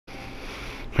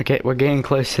We're getting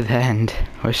close to the end.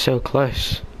 We're so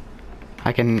close.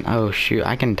 Oh shoot,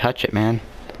 I can touch it, man.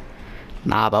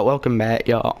 Nah, but welcome back,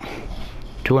 y'all,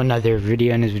 to another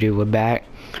video. In this video, we're back.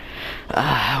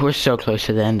 We're so close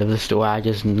to the end of the story. I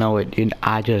just know it, dude.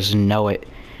 I just know it.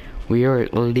 We are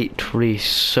literally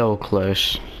so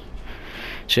close.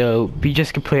 So, we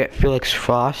just completed Felix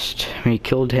Frost. We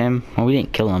killed him. Well, we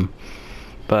didn't kill him,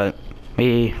 but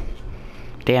we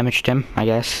damaged him, I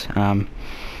guess.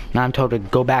 Now I'm told to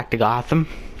go back to Gotham,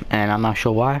 and I'm not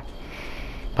sure why.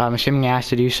 But I'm assuming he has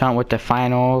to do something with the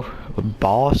final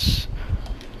boss.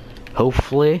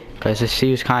 Hopefully, because the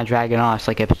series kind of dragging on. It's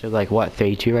like episode, like, what,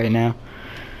 32 right now?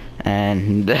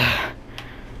 And I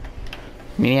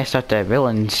mean, I start the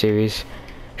villain series.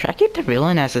 Should I keep the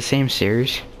villain as the same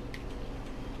series?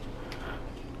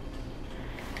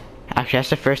 Actually, that's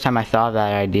the first time I thought of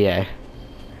that idea.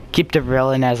 Keep the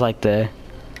villain as like the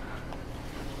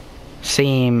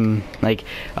same, like,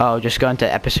 oh, just go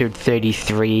into episode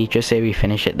 33. Just say we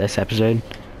finish it this episode.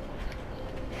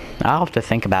 I'll have to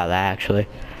think about that, actually.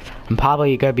 I'm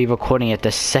probably gonna be recording it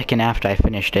the second after I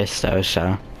finish this, though,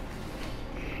 so.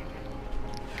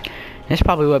 This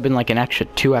probably would have been like an extra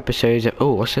 2 episodes.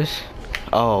 Oh, what's this?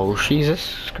 Oh,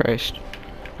 Jesus Christ.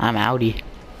 I'm outie.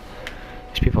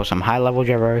 These people are some high-level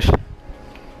Jabbers.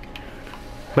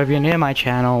 But if you're new to my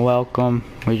channel, welcome.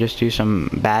 We just do some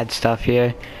bad stuff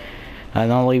here. The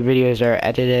only videos are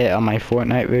edited on my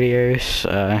Fortnite videos.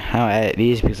 I don't edit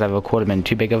these because I've recorded them in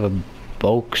too big of a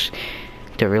bulks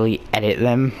to really edit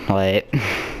them. Like,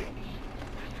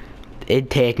 it'd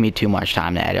take me too much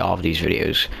time to edit all of these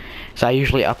videos. So I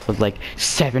usually upload like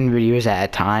 7 videos at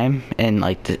a time in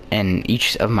in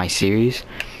each of my series.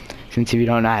 Since if you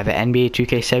don't know, I have an NBA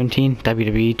 2K17,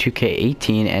 WWE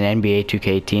 2K18, and NBA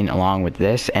 2K18 along with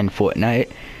this and Fortnite.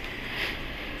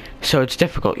 So it's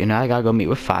difficult, you know. I gotta go meet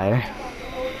with Fire.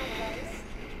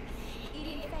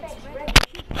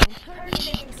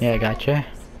 Yeah, gotcha.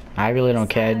 I really don't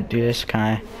care to do this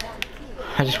kind of.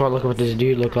 I just want to look at what this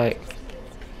dude look like.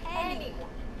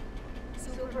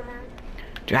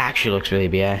 Dude, actually looks really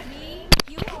bad.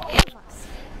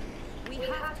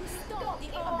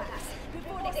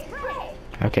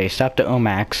 Okay, stop the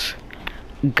Omax.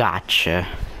 Gotcha.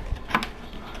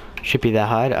 Should be that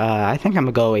hard. I think I'm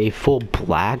gonna go a full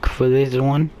black for this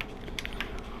one.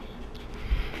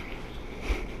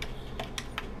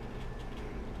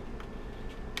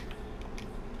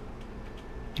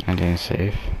 I didn't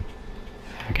save.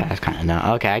 Okay, that's kind of no.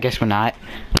 Okay, I guess we're not.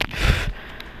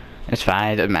 It's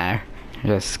fine. It doesn't matter.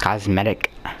 Just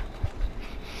cosmetic.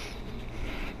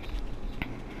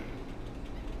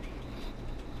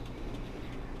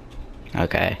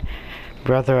 Okay.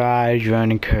 Brother Eye,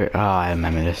 Drone and Kurt. Oh, I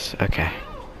remember this. Okay.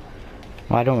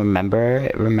 Well, I don't remember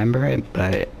it,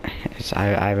 but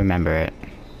I remember it.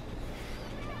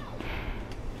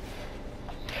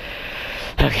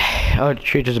 Okay. Oh, the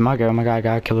tree, there's a mugger. Oh my god, I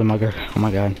gotta kill the mugger. Oh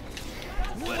my god.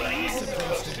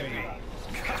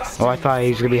 Oh, I thought he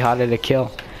was gonna be harder to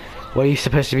kill. What are you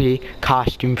supposed to be?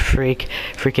 Costume freak.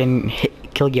 Freaking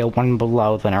kill you one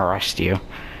below, then arrest you.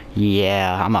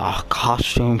 Yeah, I'm a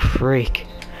costume freak.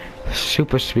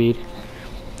 Super speed.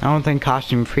 I don't think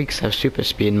costume freaks have super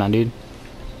speed, my dude.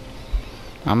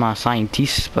 I'm a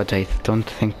scientist, but I don't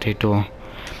think they do.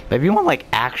 But if you want like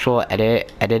actual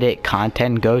edited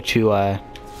content, go to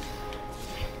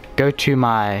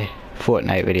my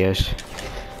Fortnite videos.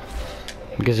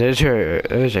 Because those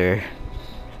are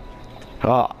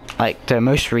well, like the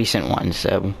most recent ones.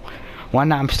 So one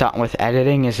that I'm starting with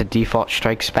editing is a Default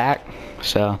Strikes Back.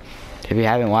 So if you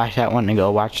haven't watched that one, then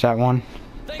go watch that one.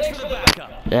 Thanks for the backup.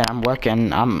 Yeah, I'm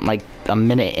working. I'm like a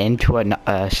minute into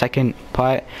a second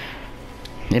part.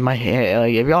 It might,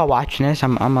 like, if y'all watching this,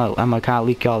 I'm gonna kind of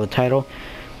leak y'all the title.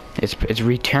 It's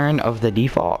Return of the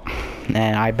Default,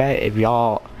 and I bet if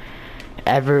y'all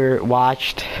ever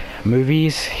watched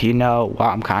movies, you know what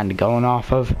I'm kind of going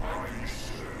off of.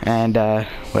 And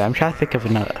wait, I'm trying to think of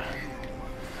another.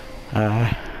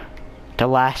 The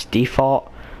Last Default.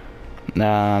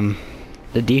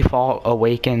 The Default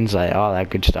Awakens, like all that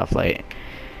good stuff. Like,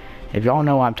 if y'all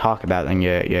know what I'm talking about, then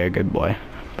you're a good boy.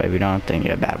 But if you don't, then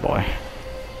you're a bad boy.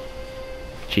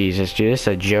 Jesus, dude, this is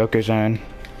a Joker zone.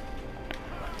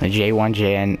 The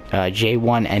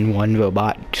J1N1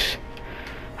 robot.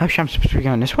 I'm sure I'm supposed to be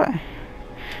going this way.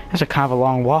 That's a kind of a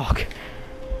long walk.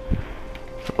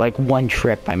 For like one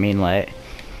trip, I mean, like.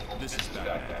 This is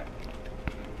Batman.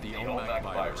 The OMAC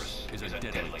virus is a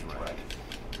deadly threat.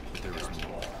 But there is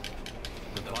more.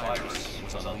 The virus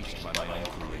was unleashed by my own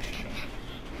creation.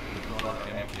 The Brother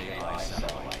MKI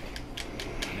satellite.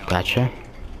 Gotcha.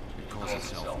 It calls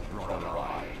itself Brother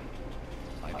Eye.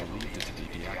 I believed it to be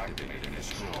deactivated in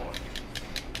this destroyed.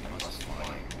 We must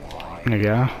find why There you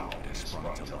go. it has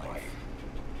sprung to life.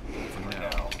 For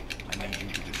now, I need you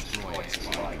to destroy its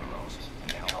spy bureaus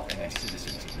and help any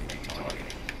citizens it may be targeting.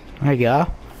 There you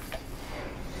go.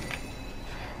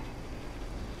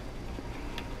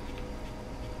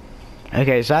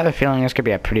 Okay, so I have a feeling this could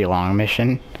be a pretty long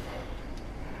mission.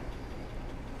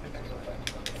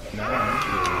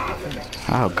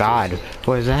 Oh god,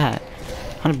 what is that?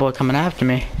 Honey boy coming after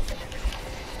me.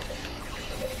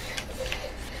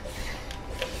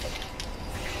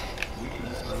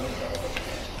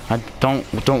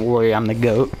 Don't worry, I'm the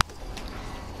goat.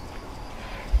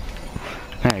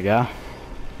 There you go.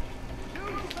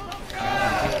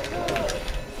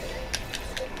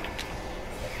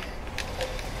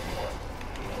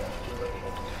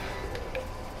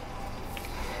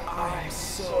 I'm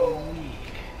so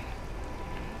weak.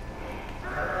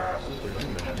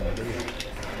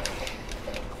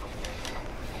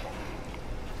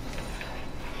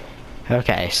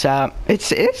 Okay, so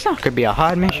it's not gonna be a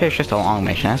hard mission, it's just a long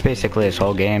mission. That's basically this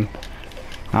whole game.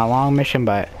 Not a long mission,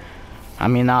 but I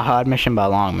mean not a hard mission, but a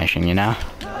long mission, you know?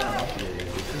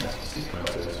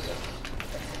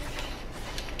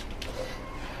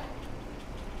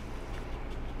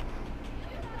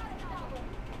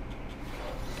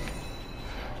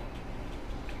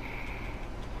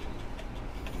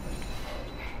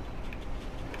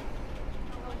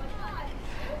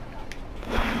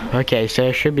 Okay, so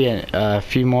there should be a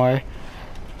few more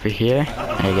for here.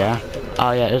 There you go.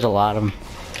 Oh yeah, there's a lot of them.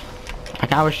 I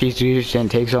kinda wish these dudes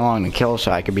didn't take so long to kill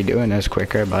so I could be doing this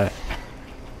quicker, but...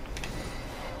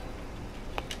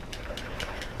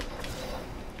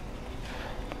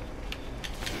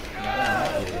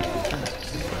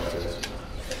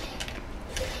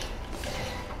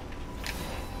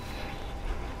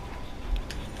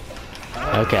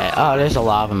 Okay, oh, there's a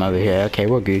lot of them over here. Okay,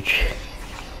 we're Gooch.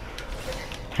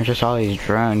 There's just all these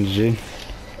drones, dude.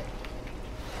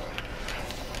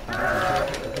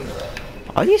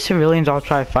 All these civilians all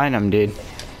try to find them, dude.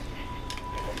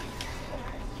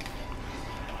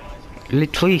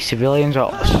 Literally, civilians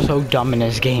are so dumb in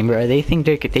this game, bro. They think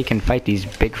they can fight these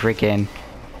big freaking...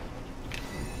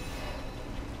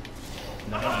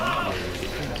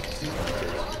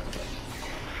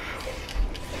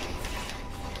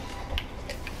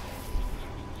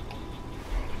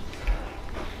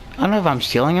 I don't know if I'm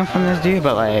stealing them from this dude,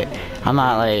 but like, I'm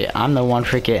not like, I'm the one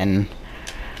freaking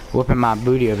whooping my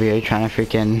booty over here trying to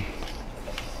freaking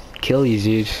kill these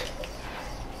dudes.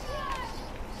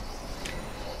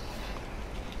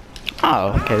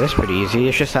 Oh, okay, that's pretty easy.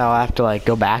 It's just that I'll have to like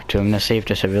go back to him to save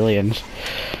the civilians.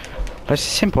 But it's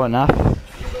simple enough.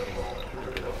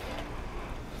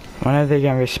 When are they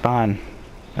gonna respawn?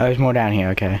 Oh, there's more down here,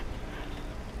 okay.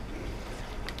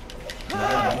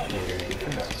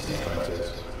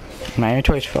 My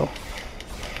inventory's full.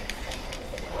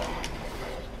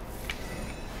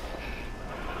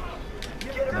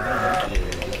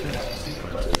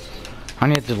 I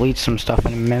need to delete some stuff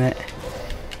in a minute.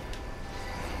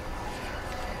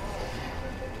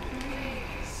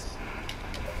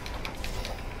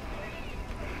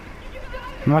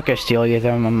 I'm not gonna steal you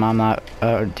though, I'm not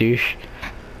a douche.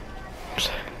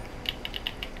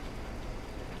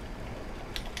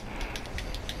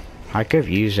 I could have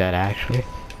used that actually.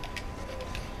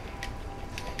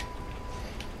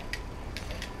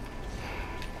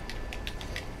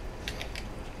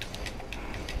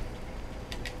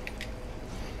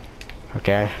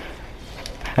 Okay,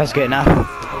 that's good enough.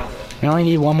 We only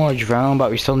need one more drone, but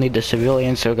we still need the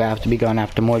civilians, so we're gonna have to be going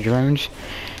after more drones.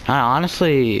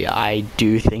 Honestly, I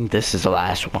do think this is the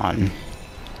last one.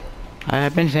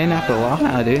 I've been saying that for a while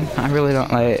now, dude. I really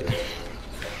don't like... I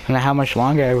don't know how much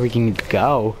longer we can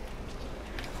go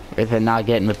with it not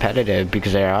getting repetitive,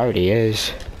 because there already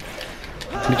is.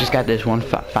 We just got this one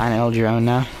final drone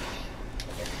now.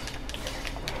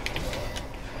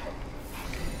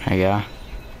 There you go.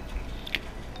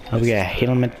 Oh, we got a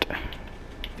helmet.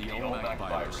 The OMAC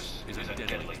virus is a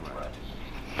deadly threat.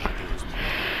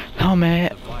 Oh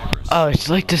man. Oh, it's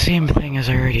like the same thing as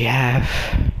I already have.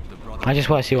 I just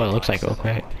want to see what it looks like real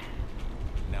quick.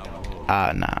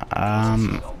 Nah.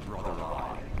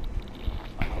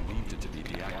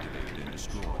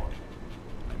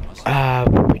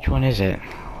 Which one is it?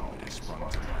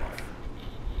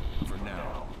 For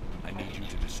now, I need you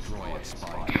to destroy its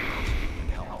spy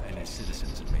and help any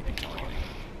citizens it may be targeting.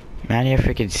 Man, you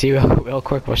freaking see real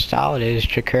quick what style it is,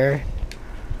 Chakur.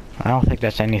 I don't think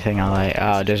that's anything I like.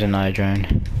 Oh, there's another drone.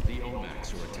 The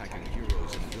OMACs are attacking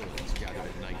heroes and villains gathered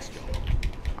at Nightstone.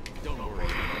 Don't worry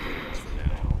about villains for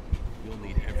now. You'll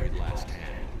need every last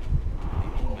hand.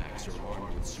 The OMACs are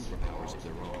armed with superpowers of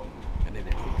their own, and they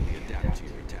will quickly adapt to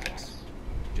your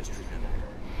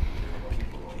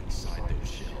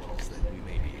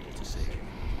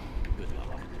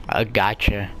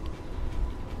Gotcha.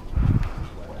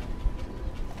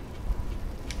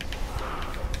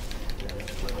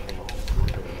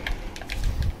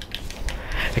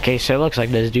 Okay, so it looks like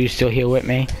this dude's still here with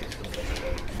me.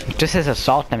 It just says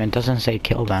assault them, it doesn't say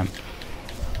kill them.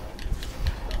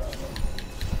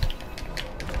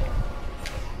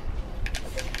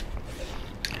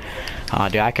 Oh,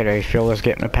 dude, I could already feel this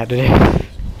getting repetitive.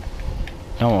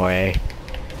 Don't worry.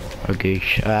 Oh,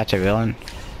 gosh. Oh, that's a villain.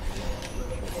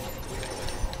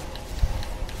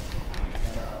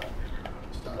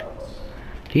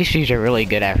 These dudes are really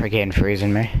good at freaking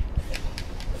freezing me.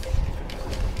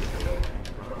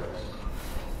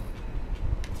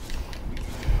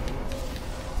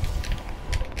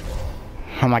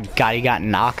 Oh my god, he got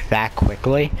knocked that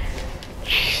quickly.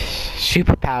 Jesus.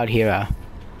 Super powered hero.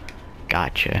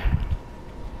 Gotcha.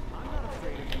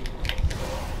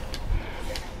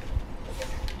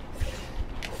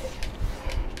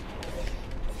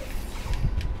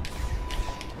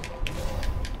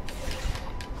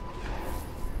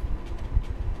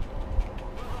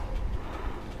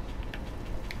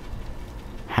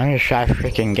 I'm gonna try to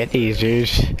freaking get these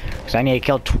dudes, cause I need to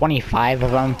kill 25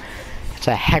 of them. It's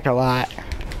a heck of a lot.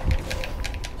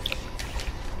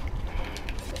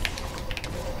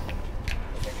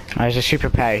 There's a super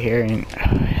power here, and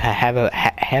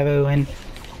heroin.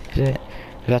 Is it?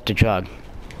 Is that the drug?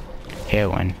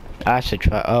 Heroin. Oh, that's the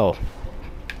drug. Oh,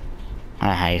 I don't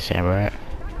know how you say it, right?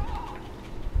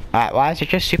 Alright, why is it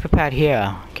just super powered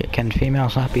here? Can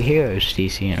females not be heroes,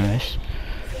 DC Universe?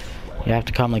 You have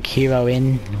to come like hero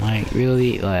in, like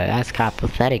really, that's kind of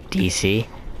pathetic, DC.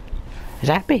 Is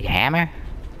that a big hammer?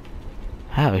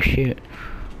 Oh shoot.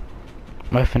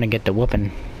 We're finna get the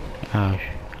whooping. Oh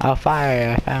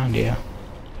fire, I found you.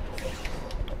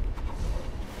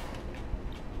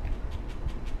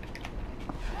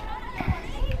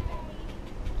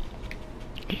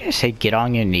 Did you just say get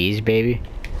on your knees, baby?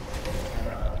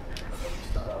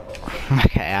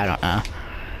 Okay, I don't know.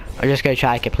 We're just gonna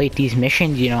try to complete these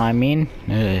missions, you know what I mean?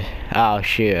 Oh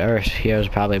shoot, Earth Hero's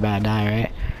probably about to die,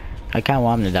 right? I kinda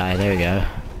want him to die, there we go.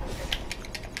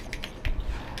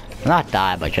 Not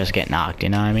die, but just get knocked, you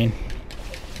know what I mean?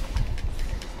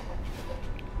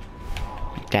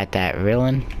 Got that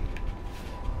villain.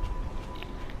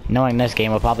 Knowing this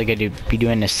game, we're probably gonna be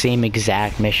doing the same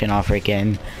exact mission on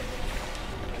freaking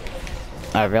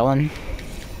villain.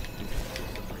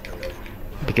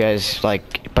 Because,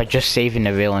 like, but just saving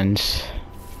the villains.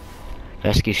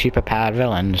 Rescue super powered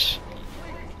villains.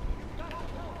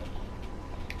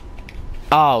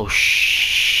 Oh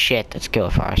shit, let's kill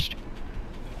it first.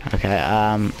 Okay,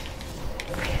 I'm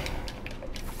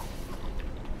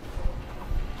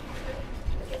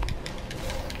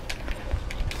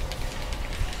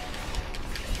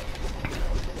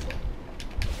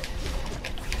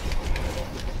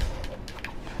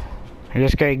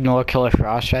just gonna ignore Killer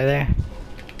Frost right there.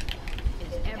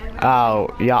 Oh,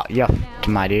 yeah,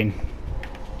 my dude.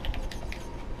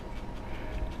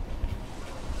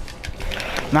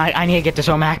 I need to get this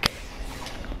OMAC.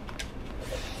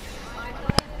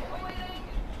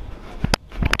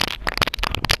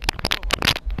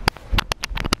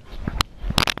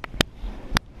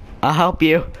 I'll help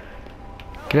you.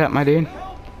 Get up, my dude.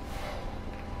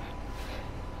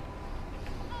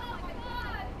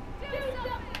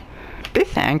 Be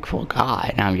thankful,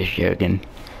 God. I'm just joking.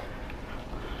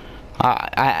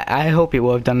 I hope you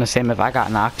would have done the same if I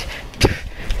got knocked.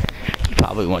 You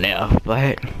probably wouldn't have,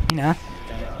 but you know.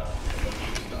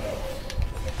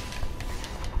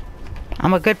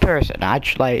 I'm a good person.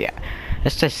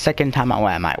 It's the second time I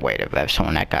went at my way to have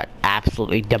someone that got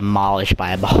absolutely demolished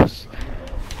by a boss.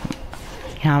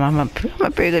 Yeah, I'm a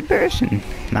pretty good person.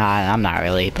 Nah, I'm not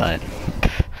really, but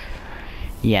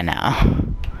yeah,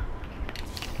 no.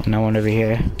 No one over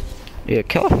here. Dude,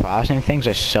 Killer Frost and things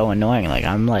are so annoying. Like,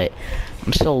 I'm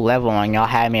still leveling. Y'all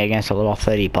had me against a level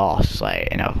 30 boss. Like,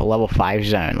 you know, a level 5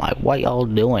 zone. Like, what y'all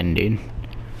doing, dude?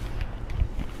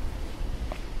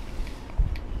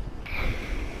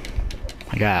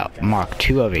 I got Mark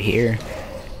 2 over here.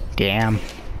 Damn.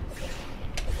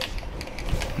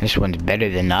 This one's better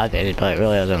than the others, but it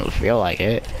really doesn't feel like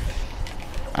it.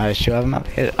 There's 2 of them up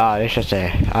here. Oh, there's just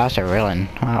a... Oh, that's a villain.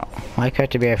 Wow. Why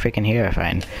could it be a freaking hero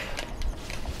find?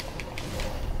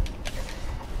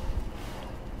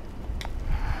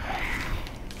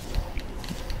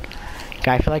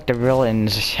 I feel like the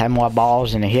villains have more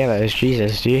balls than the heroes.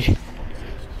 Jesus, dude.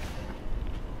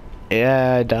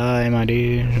 Yeah, die, my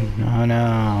dude. Oh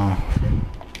no.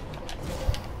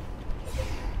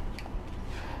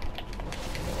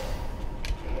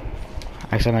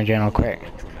 I said my journal quick.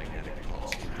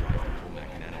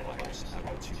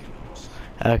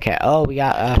 Okay, oh, we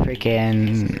got a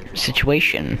freaking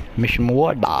situation. Mission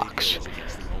reward box.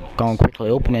 Gonna quickly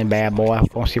open it, bad boy.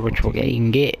 Gonna see what you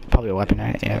can get. Probably a weapon,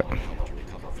 right? Yep.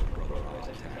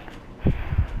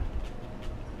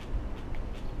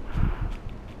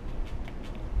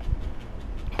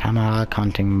 Tomahawk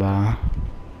hunting bar.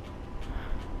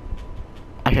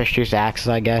 I should choose axes,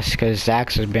 I guess, because the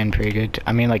axe has been pretty good.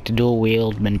 I mean, like, the dual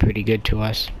wield been pretty good to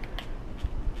us.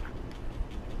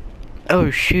 Oh,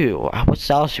 shoot. What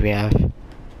else do we have?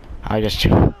 I just...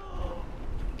 Isn't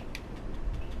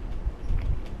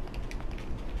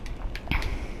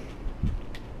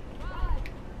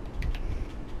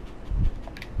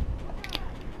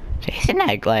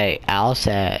that, like, Alice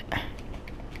that...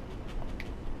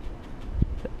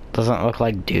 doesn't look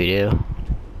like doo-doo?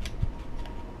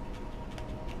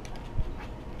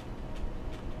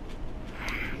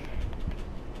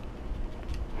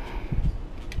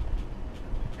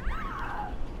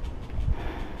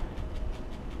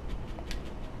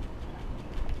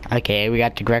 Okay, we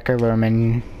got the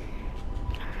Greco-Roman.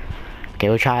 Okay,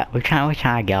 we're trying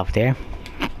to get up there.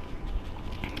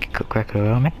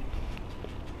 Greco-Roman.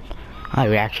 Oh,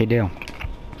 we actually do.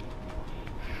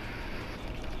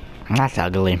 That's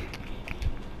ugly.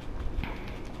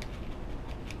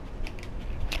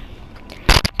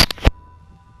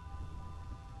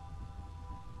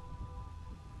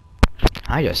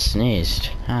 I just sneezed.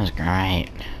 That was great.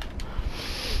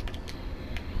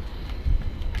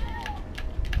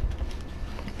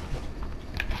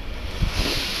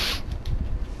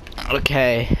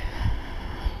 Okay.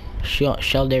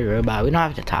 Shield robot. We don't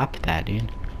have to top that, dude.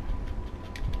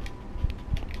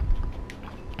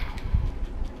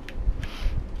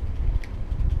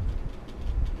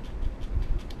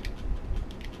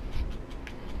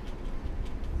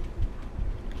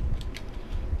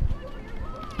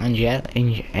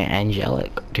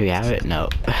 Angelic. Do we have it? No.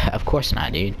 Of course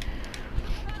not, dude.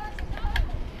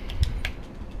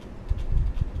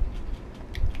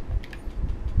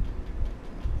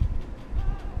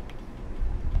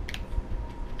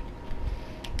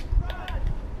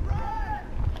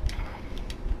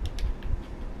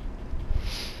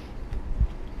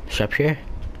 Up here?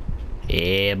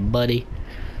 Yeah, buddy.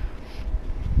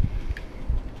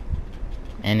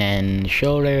 And then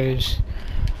shoulders.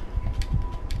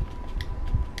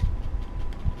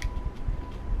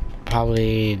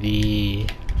 Probably the...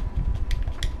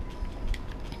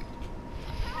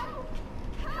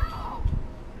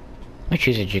 Which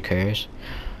is a Jakers?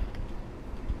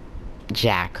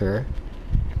 Jacker.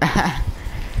 I'd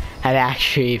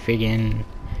actually friggin...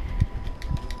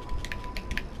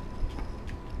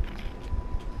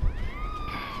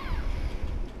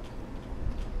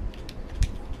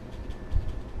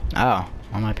 Oh,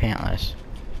 on my pantless.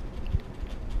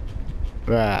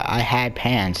 Bruh, I had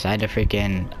pants. I had to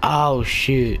freaking... Oh,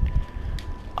 shoot.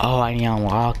 Oh, I need to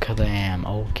unlock them.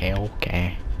 Okay,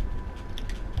 okay.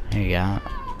 There you go.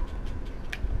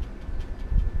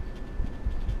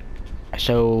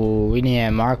 So, we need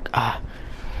to mark...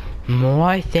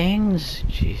 more things?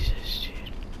 Jesus,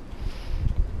 dude.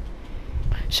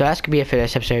 So, that's gonna be it for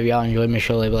this episode. If y'all enjoyed, make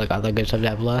sure to leave a like, all that good stuff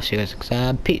down below. See you guys next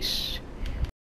time. Peace.